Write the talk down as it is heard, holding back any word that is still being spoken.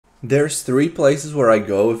There's three places where I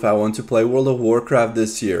go if I want to play World of Warcraft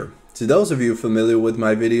this year. To those of you familiar with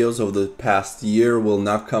my videos over the past year will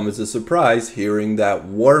not come as a surprise hearing that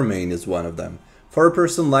Warmane is one of them. For a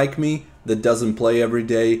person like me that doesn't play every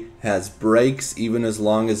day, has breaks even as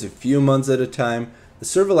long as a few months at a time, a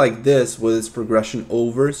server like this with its progression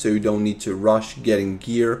over so you don't need to rush getting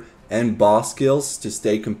gear and boss skills to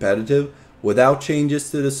stay competitive without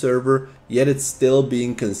changes to the server, yet it's still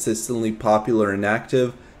being consistently popular and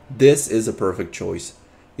active, this is a perfect choice.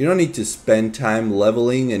 You don't need to spend time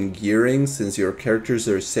leveling and gearing since your characters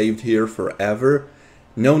are saved here forever.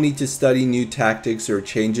 No need to study new tactics or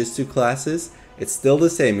changes to classes. It's still the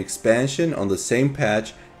same expansion on the same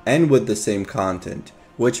patch and with the same content,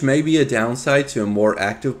 which may be a downside to a more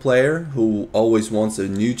active player who always wants a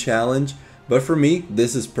new challenge, but for me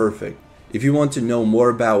this is perfect. If you want to know more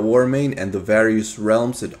about Warmane and the various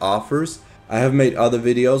realms it offers, I have made other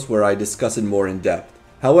videos where I discuss it more in depth.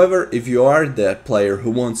 However, if you are that player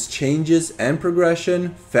who wants changes and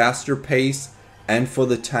progression, faster pace, and for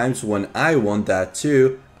the times when I want that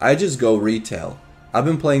too, I just go retail. I've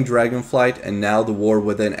been playing Dragonflight and now the War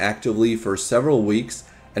Within actively for several weeks,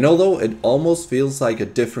 and although it almost feels like a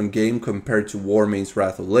different game compared to Warmane's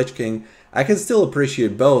Wrath of Lich King, I can still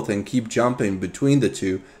appreciate both and keep jumping between the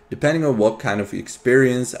two depending on what kind of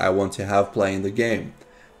experience I want to have playing the game.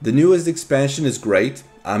 The newest expansion is great.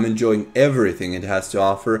 I'm enjoying everything it has to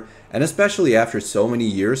offer, and especially after so many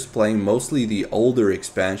years playing mostly the older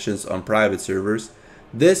expansions on private servers,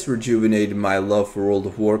 this rejuvenated my love for World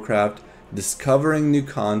of Warcraft, discovering new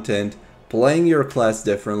content, playing your class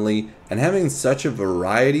differently, and having such a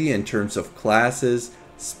variety in terms of classes,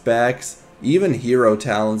 specs, even hero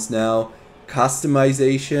talents now,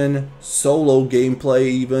 customization, solo gameplay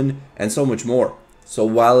even, and so much more. So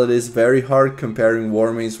while it is very hard comparing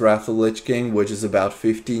Warmane's Wrath of Lich King, which is about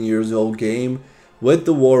 15 years old game, with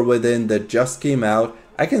the War Within that just came out,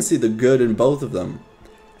 I can see the good in both of them.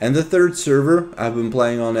 And the third server I've been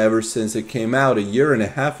playing on ever since it came out a year and a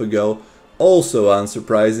half ago, also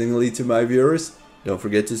unsurprisingly to my viewers, don't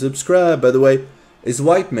forget to subscribe by the way, is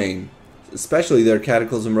Whitemane, especially their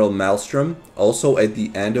Cataclysm realm Maelstrom, also at the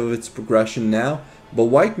end of its progression now. But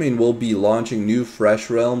Whitemane will be launching new fresh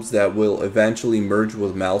realms that will eventually merge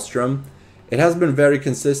with Maelstrom. It has been very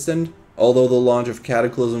consistent, although the launch of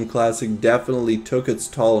Cataclysm Classic definitely took its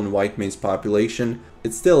toll on Whitemane's population.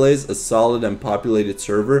 It still is a solid and populated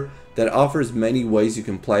server that offers many ways you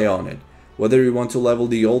can play on it. Whether you want to level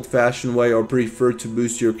the old-fashioned way or prefer to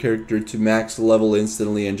boost your character to max level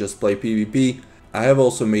instantly and just play PvP, I have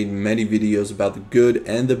also made many videos about the good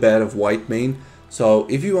and the bad of Whitemane. So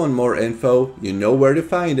if you want more info, you know where to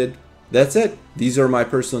find it. That's it. These are my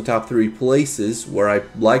personal top 3 places where I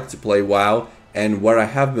like to play WoW and where I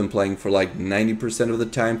have been playing for like 90% of the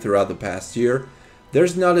time throughout the past year.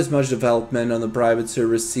 There's not as much development on the private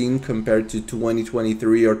server scene compared to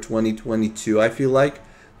 2023 or 2022, I feel like.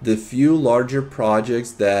 The few larger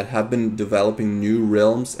projects that have been developing new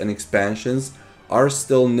realms and expansions are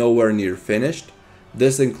still nowhere near finished.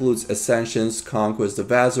 This includes Ascension's Conquest of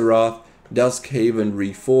Azeroth, Duskhaven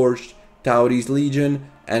Reforged, Taudi's Legion,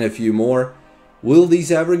 and a few more. Will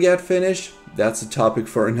these ever get finished? That's a topic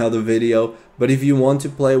for another video, but if you want to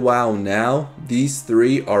play WoW now, these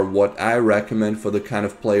 3 are what I recommend for the kind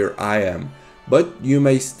of player I am. But you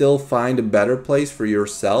may still find a better place for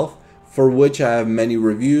yourself, for which I have many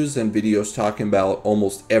reviews and videos talking about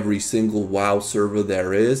almost every single WoW server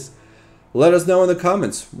there is. Let us know in the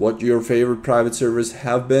comments what your favorite private servers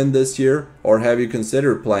have been this year, or have you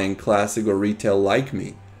considered playing classic or retail like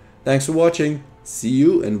me. Thanks for watching. See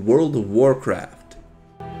you in World of Warcraft.